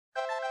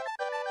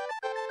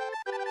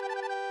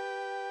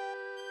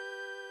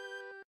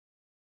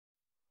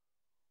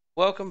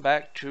Welcome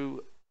back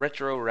to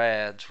Retro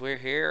Rads. We're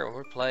here and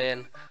we're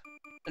playing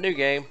a new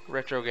game,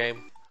 retro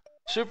game,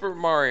 Super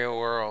Mario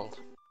World.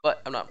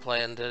 But I'm not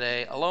playing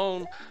today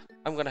alone.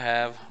 I'm gonna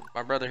have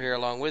my brother here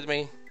along with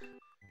me,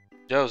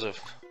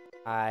 Joseph.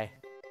 I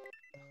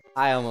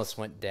I almost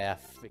went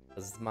deaf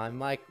because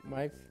my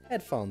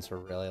headphones were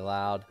really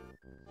loud.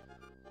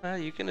 Well,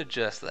 you can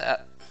adjust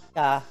that.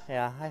 I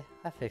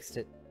fixed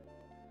it.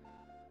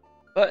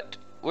 But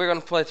we're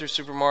gonna play through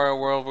Super Mario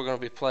World. We're gonna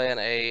be playing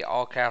a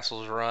all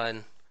castles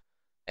run,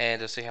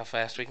 and to see how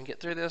fast we can get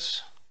through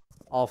this.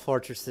 All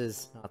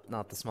fortresses,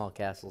 not the small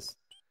castles.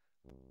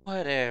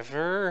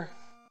 Whatever.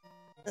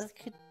 That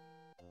could,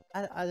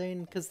 I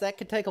mean, because that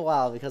could take a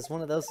while because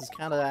one of those is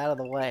kind of out of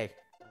the way.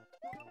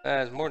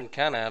 It's more than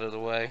kinda out of the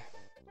way.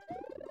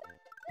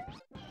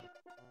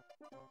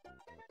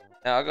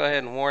 Now, I'll go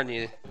ahead and warn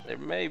you, there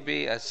may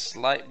be a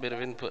slight bit of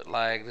input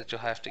lag that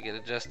you'll have to get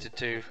adjusted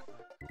to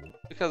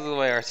because of the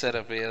way our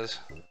setup is.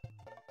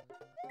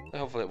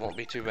 Hopefully it won't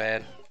be too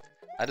bad.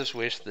 I just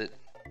wish that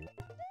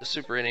the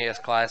Super NES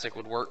Classic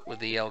would work with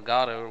the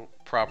Elgato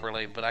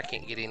properly, but I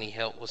can't get any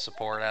help with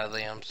support out of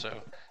them,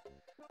 so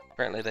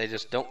apparently they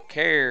just don't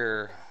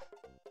care.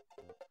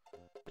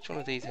 Which one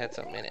of these had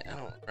something in it? I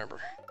don't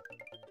remember.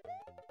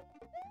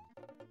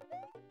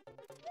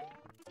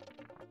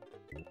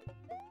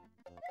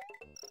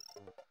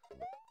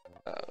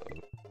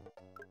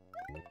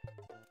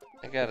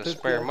 I got a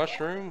spare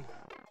mushroom.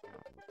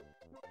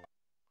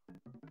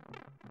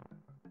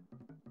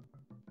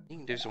 You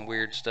can do some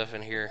weird stuff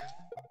in here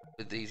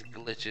with these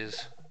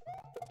glitches.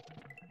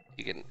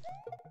 You can,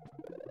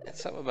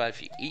 it's something about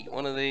if you eat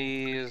one of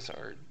these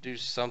or do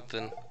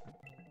something,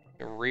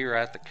 you can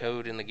rewrite the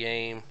code in the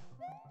game.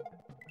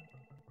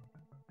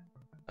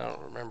 I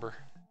don't remember.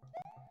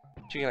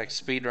 But you can like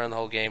speed run the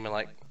whole game in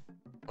like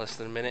less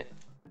than a minute.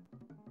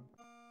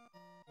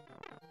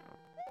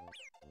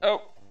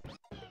 Oh!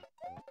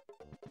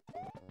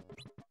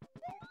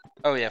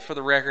 Oh yeah, for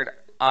the record,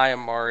 I am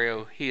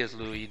Mario, he is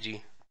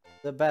Luigi.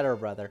 The better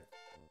brother.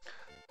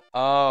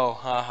 Oh,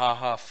 ha ha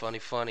ha, funny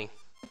funny.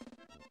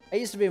 I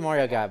used to be a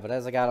Mario guy, but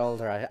as I got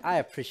older, I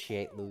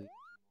appreciate Luigi.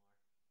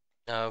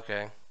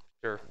 Okay,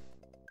 sure.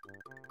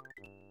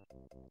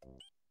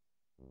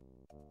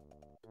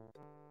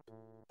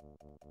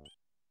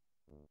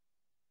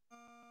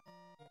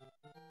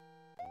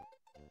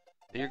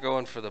 You're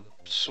going for the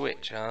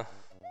Switch, huh?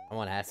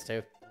 Someone has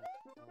to.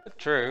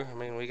 True, I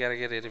mean, we gotta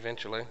get it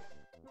eventually.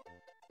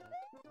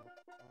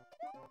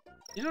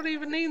 You don't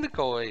even need the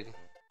coin.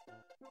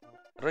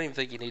 I don't even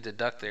think you need to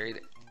duck there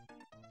either.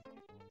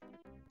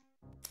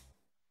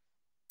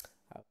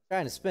 I was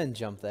trying to spin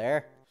jump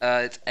there.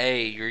 It's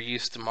A. You're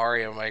used to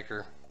Mario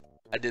Maker.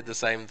 I did the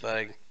same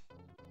thing.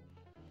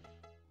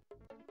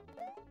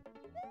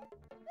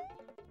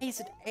 Is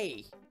it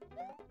A?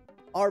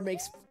 R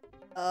makes.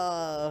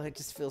 It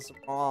just feels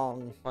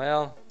wrong.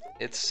 Well,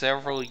 it's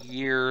several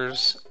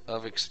years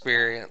of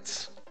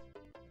experience.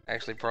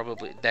 Actually,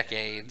 probably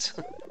decades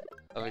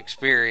of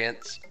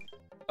experience.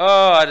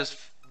 Oh, I just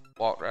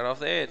walked right off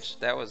the edge.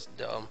 That was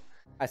dumb.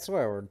 I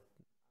swear,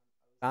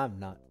 I'm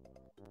not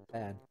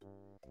bad.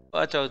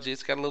 Well, I told you,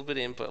 it's got a little bit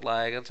of input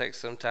lag. It'll take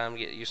some time to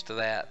get used to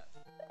that.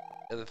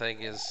 The other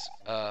thing is,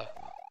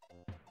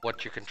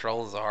 what your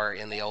controls are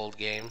in the old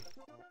game.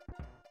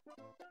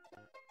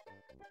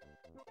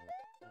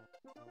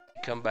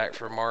 Come back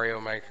for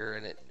Mario Maker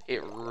and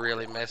it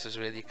really messes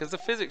with you because the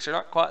physics are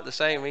not quite the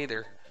same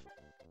either.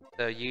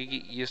 So you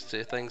get used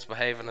to things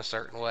behaving a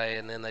certain way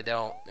and then they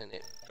don't, and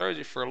it throws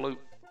you for a loop.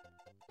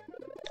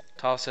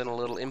 Toss in a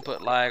little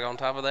input lag on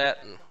top of that,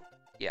 and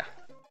yeah,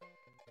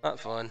 not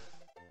fun.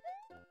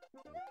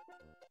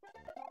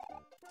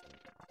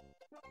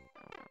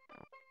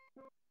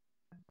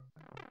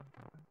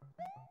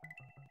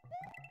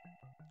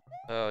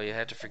 Oh, you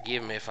have to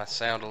forgive me if I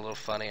sound a little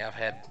funny. I've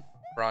had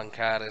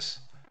bronchitis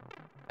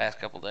past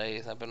couple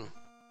days. I've been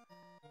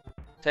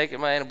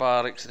taking my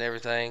antibiotics and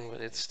everything, but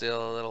it's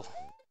still a little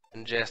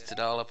congested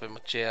all up in my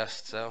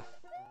chest, so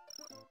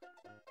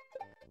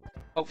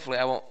hopefully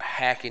I won't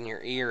hack in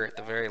your ear at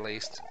the very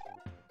least.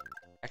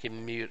 I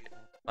can mute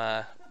my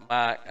mic.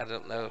 I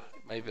don't know,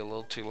 maybe a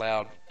little too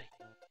loud.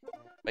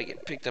 Make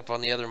it picked up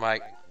on the other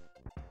mic.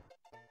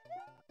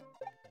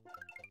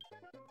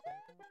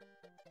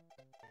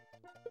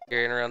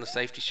 Carrying around the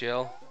safety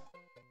shell.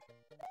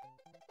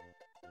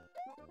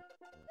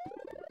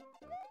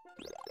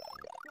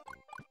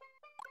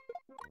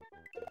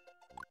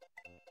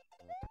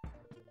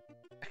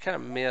 I kind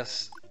of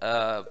miss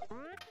the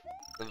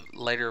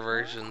later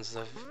versions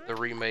of the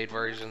remade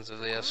versions of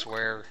this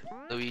where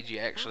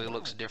Luigi actually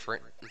looks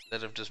different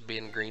instead of just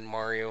being green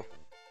Mario.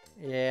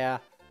 Yeah.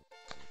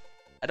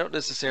 I don't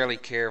necessarily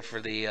care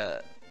for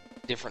the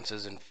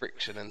differences in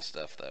friction and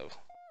stuff though.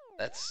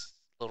 That's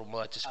a little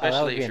much,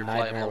 especially if you're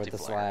playing multiplayer. With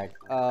this lag.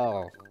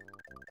 Oh.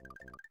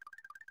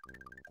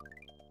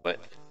 But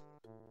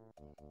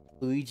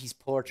Luigi's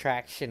poor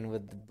traction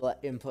with the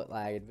input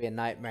lag, it'd be a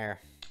nightmare.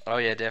 oh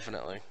yeah,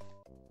 definitely.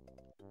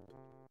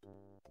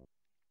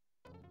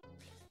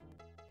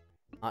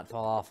 Not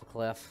fall off a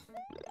cliff.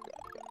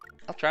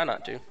 I'll try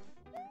not to. I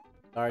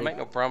Sorry, make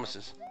no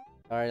promises.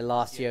 sorry,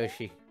 lost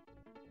Yoshi.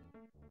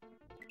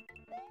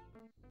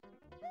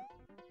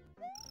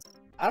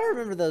 I don't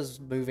remember those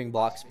moving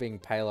blocks being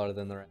paler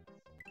than the rest.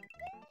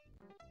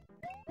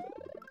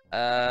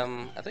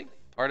 I think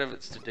part of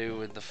it's to do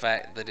with the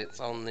fact that it's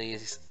on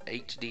these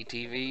HD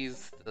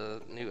TVs,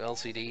 the new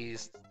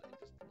LCDs,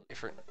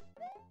 different.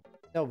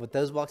 No, but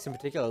those blocks in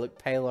particular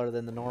look paler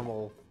than the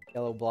normal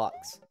yellow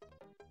blocks.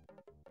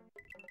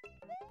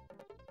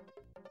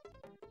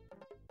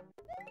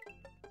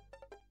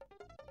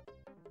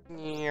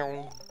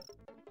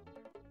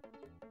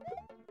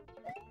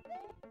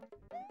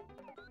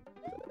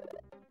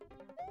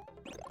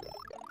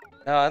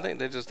 No, I think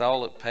they just all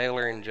look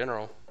paler in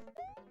general.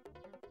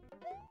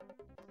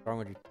 What's wrong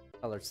with your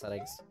color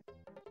settings?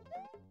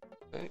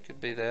 It could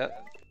be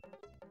that.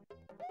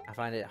 I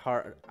find it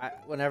hard.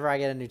 Whenever I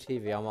get a new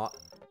TV, I'm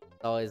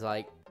always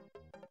like,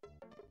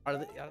 are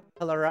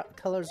the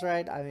colors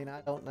right? I mean,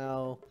 I don't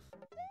know.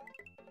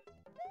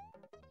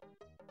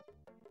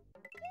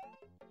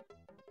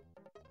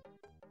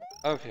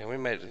 Okay, we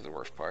made it to the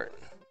worst part.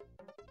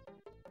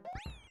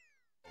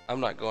 I'm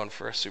not going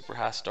for a super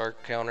high star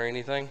count or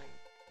anything.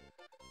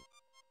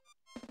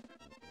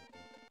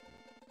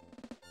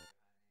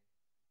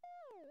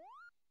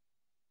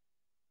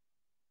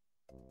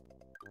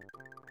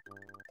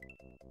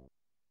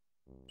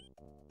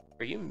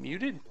 Are you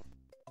muted?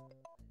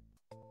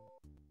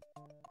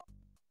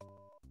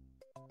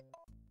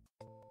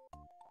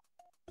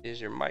 Is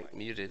your mic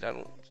muted? I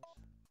don't.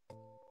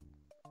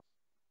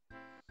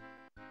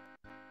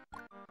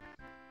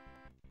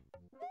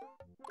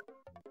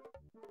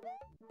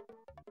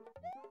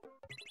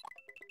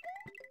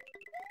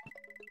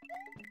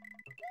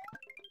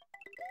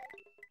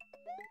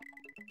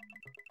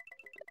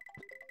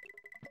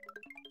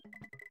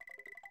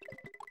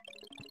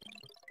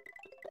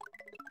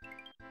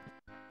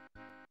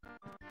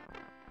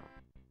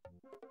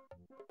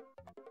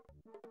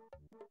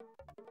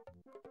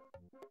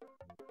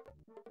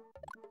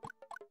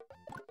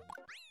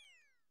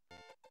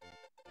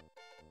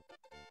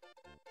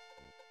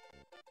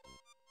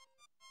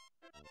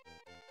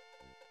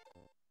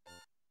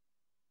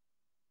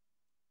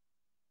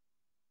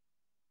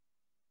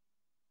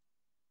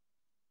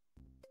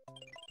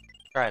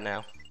 Try it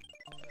now.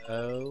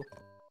 Oh.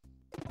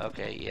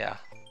 Okay, yeah.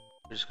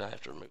 We're just gonna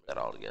have to remove that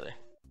altogether.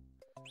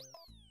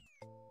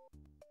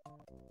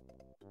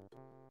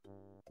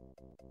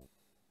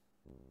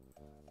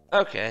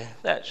 Okay,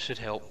 that should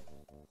help.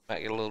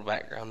 Might get a little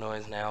background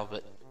noise now,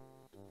 but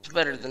it's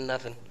better than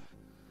nothing.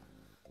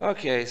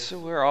 Okay, so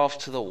we're off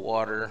to the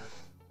water.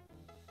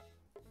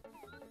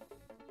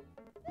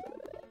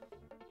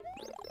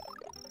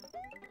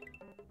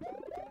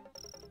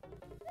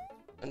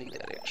 I need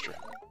that extra.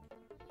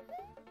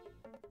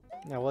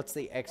 Now, what's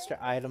the extra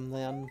item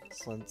then?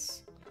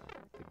 Since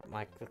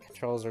the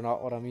controls are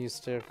not what I'm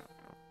used to.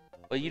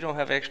 Well, you don't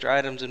have extra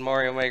items in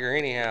Mario Maker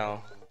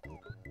anyhow,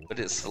 but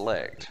it's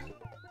select.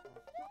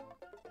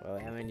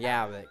 Well, I mean,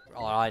 yeah, but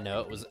all I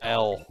know it was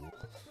L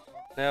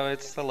No,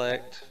 it's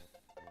select.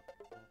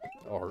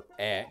 or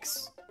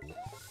X.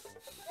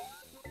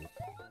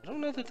 I don't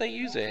know that they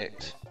use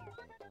X.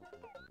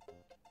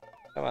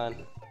 Come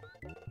on.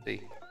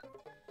 See.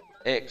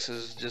 X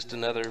is just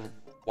another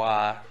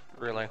Y,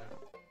 really.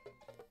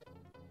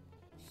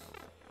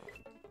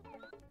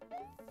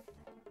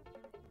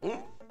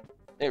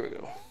 There we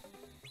go.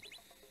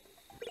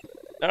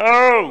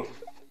 No!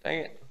 Dang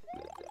it.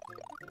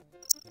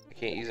 I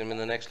can't use them in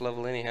the next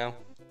level anyhow.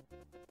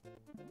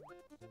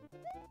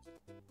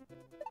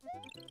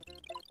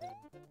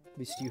 At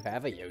least you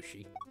have a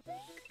Yoshi.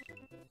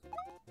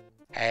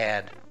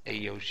 Had a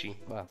Yoshi.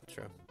 Well,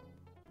 true.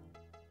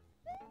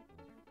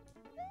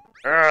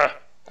 Ugh,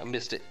 I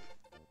missed it.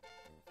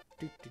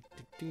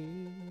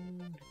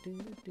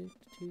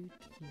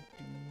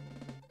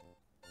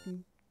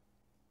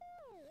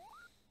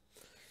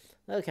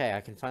 Okay,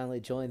 I can finally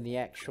join the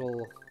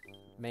actual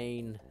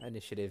main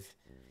initiative.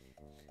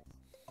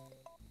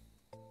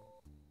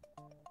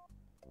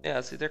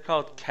 Yeah, see, they're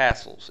called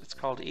castles. It's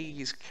called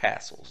Iggy's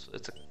Castles.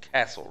 It's a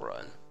castle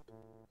run.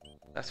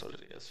 That's what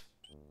it is.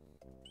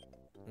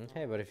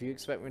 Okay, but if you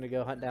expect me to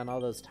go hunt down all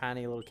those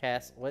tiny little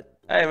castles, what?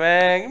 Hey,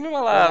 man, give me my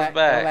lives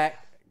back. Go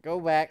back. Go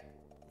back.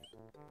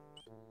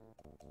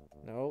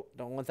 No,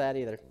 don't want that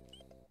either.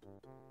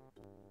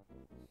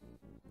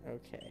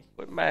 Okay.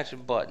 Quit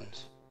matching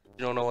buttons.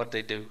 You don't know what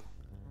they do.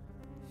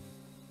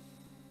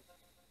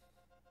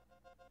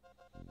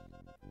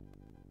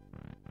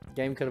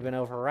 Game could have been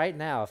over right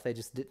now if they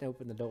just didn't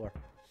open the door.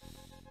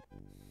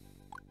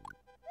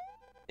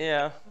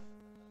 Yeah,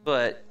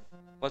 but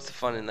what's the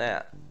fun in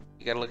that?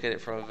 You gotta look at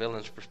it from a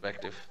villain's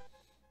perspective.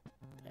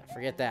 Yeah,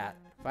 forget that.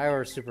 If I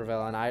were a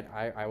supervillain,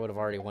 I would have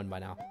already won by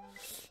now.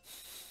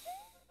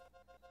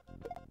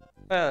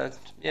 Well,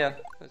 yeah,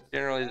 that's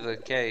generally the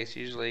case.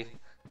 Usually,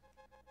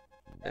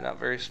 they're not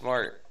very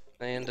smart.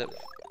 They end up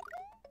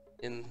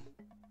in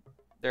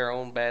their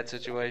own bad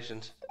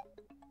situations.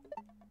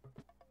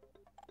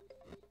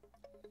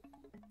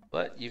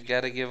 But you've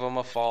got to give them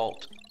a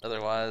fault.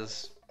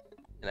 Otherwise,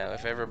 you know,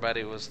 if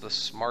everybody was the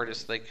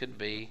smartest they could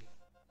be,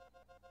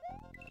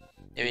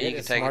 I mean, you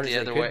could take it the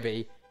other way.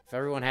 Be if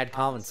everyone had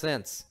common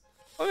sense.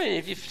 I mean,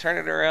 if you turn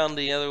it around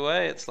the other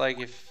way, it's like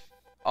if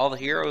all the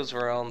heroes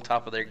were on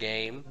top of their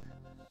game,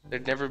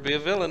 there'd never be a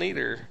villain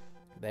either.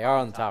 They are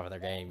on the top of their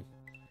game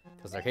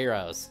because they're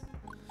heroes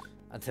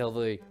until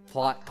the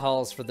plot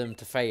calls for them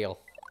to fail.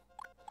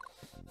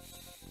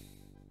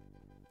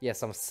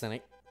 Yes, I'm a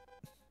cynic.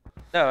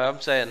 No,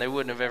 I'm saying they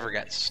wouldn't have ever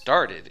got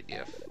started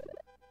if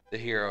the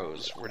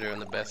heroes were doing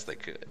the best they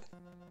could.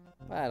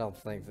 I don't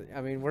think that.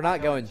 I mean, we're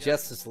not going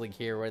Justice League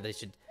here where they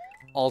should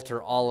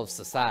alter all of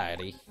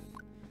society.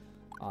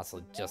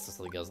 Also, Justice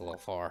League goes a little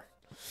far.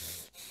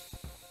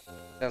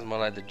 Sounds more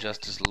like the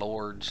Justice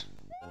Lords.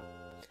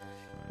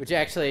 Which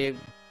actually,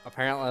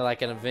 apparently,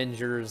 like an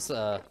Avengers,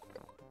 oh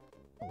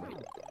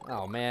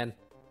man.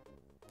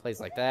 Plays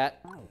like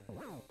that.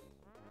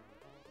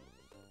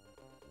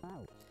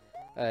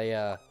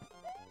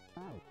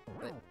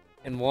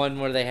 In one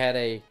where they had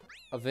a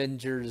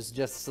Avengers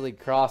Justice League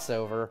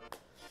crossover,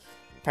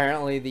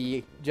 apparently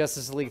the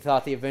Justice League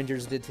thought the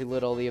Avengers did too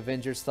little, the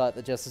Avengers thought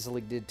the Justice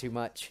League did too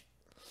much.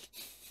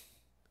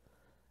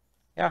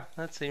 Yeah,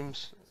 that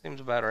seems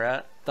about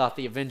right. Thought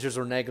the Avengers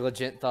were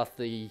negligent, thought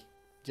the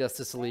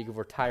Justice League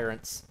were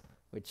tyrants,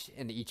 which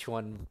in each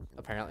one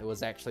apparently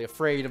was actually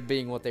afraid of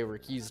being what they were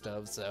accused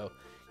of, so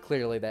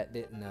clearly that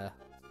didn't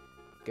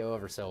go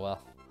over so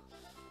well.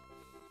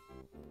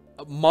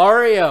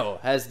 Mario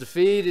has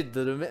defeated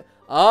the...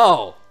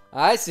 Oh,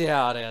 I see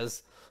how it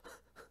is.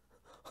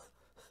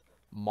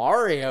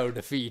 Mario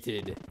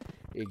defeated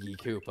Iggy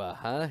Koopa,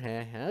 huh?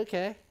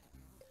 Okay.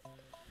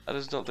 I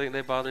just don't think they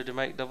bothered to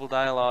make double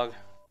dialogue.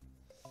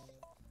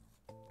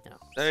 No.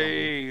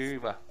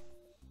 Save. I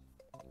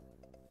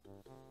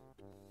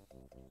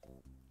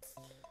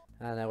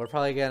don't know, we're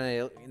probably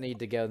gonna need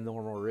to go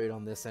normal route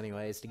on this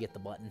anyways to get the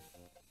button.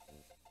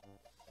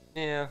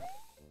 Yeah.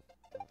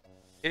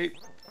 Yep.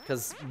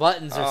 Because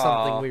buttons are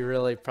something we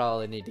really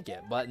probably need to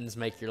get. Buttons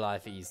make your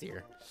life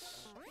easier.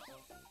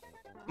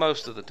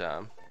 Most of the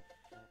time.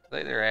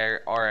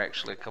 There are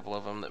actually a couple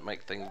of them that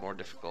make things more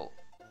difficult.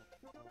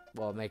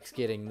 Well, it makes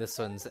getting this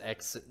one's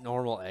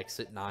normal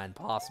exit 9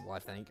 possible, I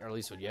think. Or at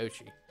least with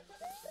Yoshi.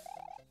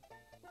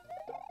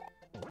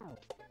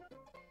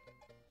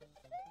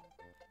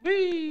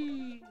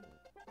 Whee!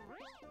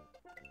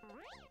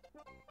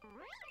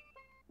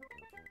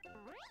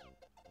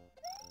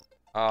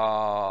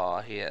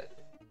 Aw, hit.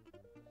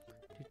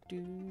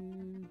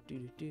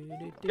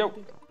 Go.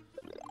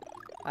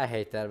 I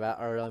hate that about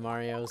early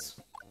Marios.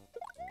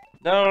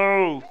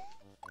 No!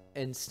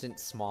 Instant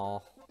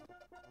small.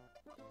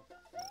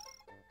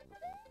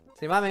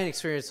 See, my main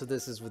experience with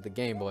this is with the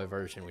Game Boy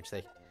version, which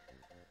they...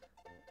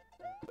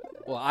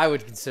 Well, I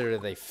would consider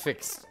they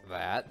fixed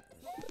that.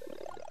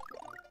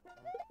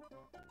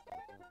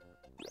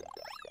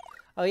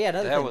 Oh yeah,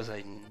 another thing. That was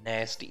a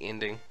nasty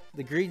ending.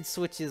 The green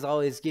switches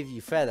always give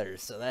you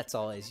feathers, so that's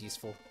always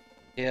useful.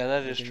 Yeah,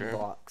 that is true.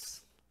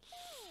 Blocks.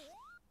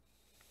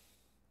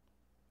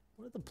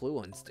 What do the blue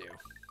ones do?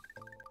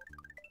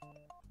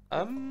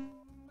 Not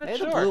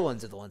The blue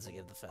ones are the ones that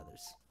give the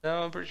feathers.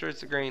 No, I'm pretty sure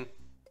it's the green.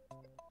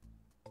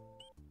 Do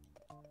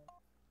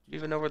you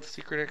even know where the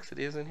secret exit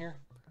is in here?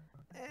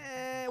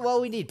 Well,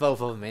 we need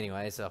both of them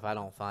anyway, so if I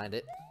don't find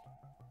it.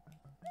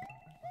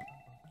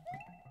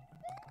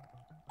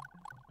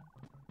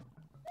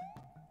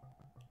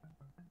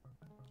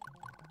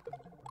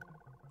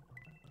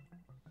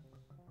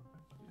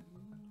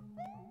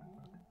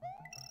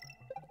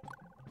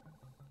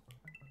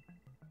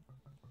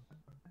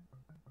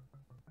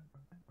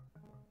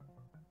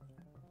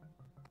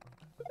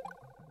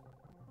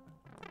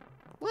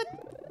 What?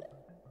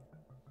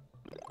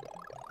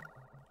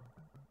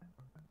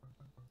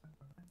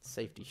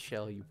 Safety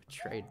shell, you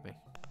betrayed me.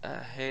 I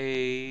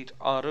hate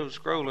auto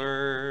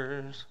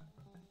scrollers.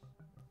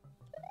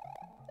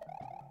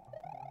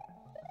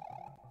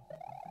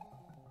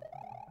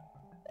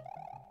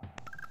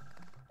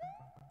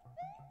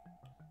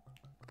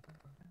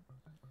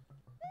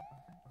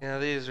 Yeah,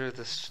 these are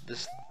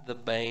the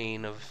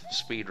bane of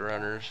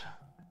speedrunners.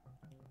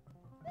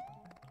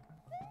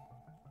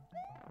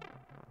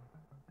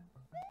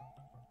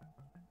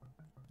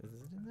 Is it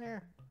in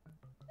there?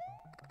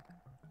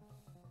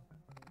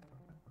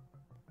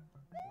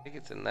 I think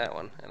it's in that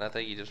one, and I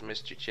think you just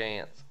missed your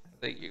chance. I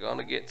think you're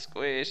gonna get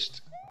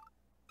squished.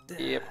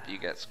 Yep, you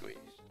got squished.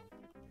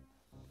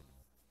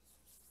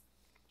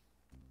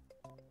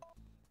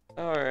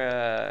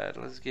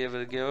 Alright, let's give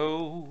it a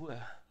go.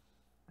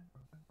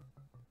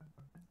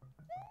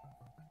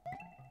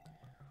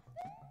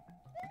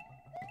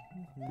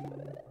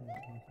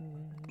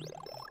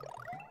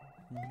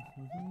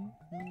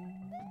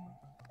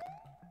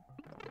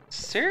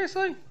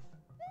 Seriously?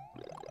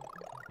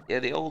 Yeah,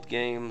 the old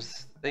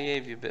games, they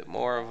gave you a bit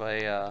more of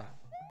a,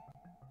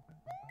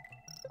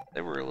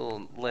 they were a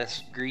little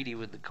less greedy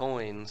with the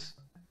coins.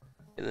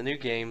 In the new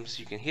games,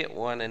 you can hit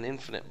one an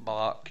infinite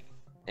block,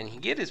 and you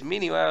can get as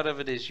many out of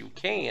it as you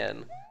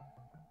can,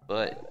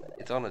 but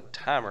it's on a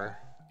timer.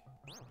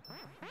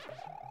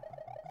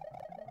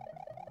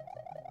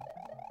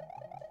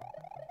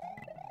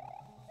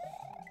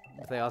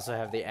 They also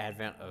have the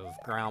advent of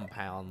ground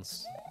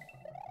pounds.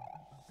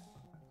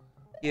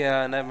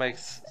 Yeah, and that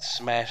makes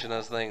smashing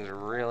those things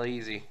real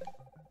easy.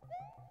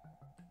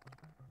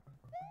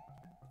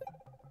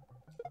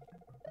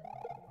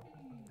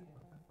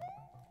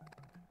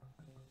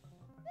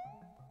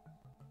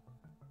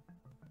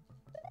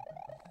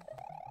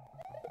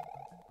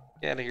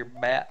 Get out of here,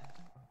 bat.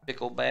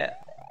 Pickle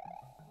bat.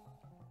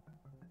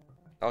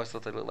 I always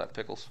thought they looked like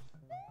pickles.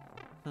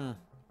 I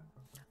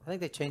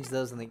think they changed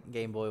those in the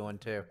Game Boy one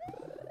too.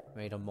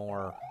 Made them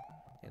more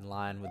in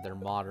line with their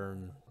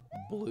modern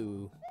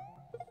blue.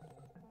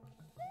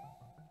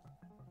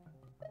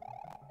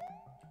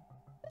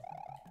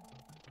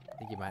 I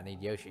think you might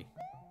need Yoshi.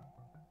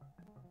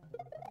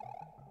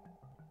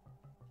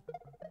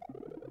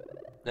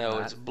 No,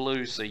 it's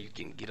blue so you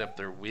can get up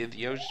there with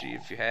Yoshi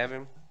if you have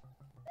him.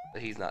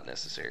 But he's not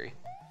necessary.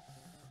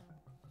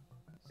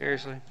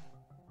 Seriously?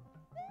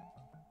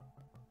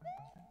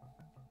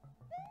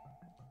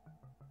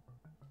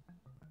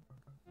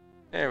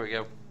 There we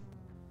go.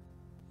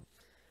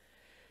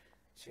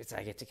 Shoots,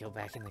 I get to go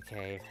back in the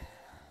cave.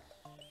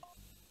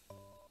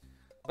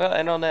 Well,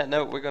 and on that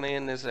note, we're going to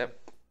end this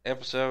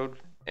episode,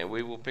 and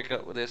we will pick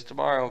up with this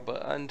tomorrow.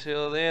 But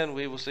until then,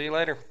 we will see you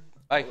later.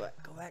 Bye.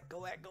 Go back.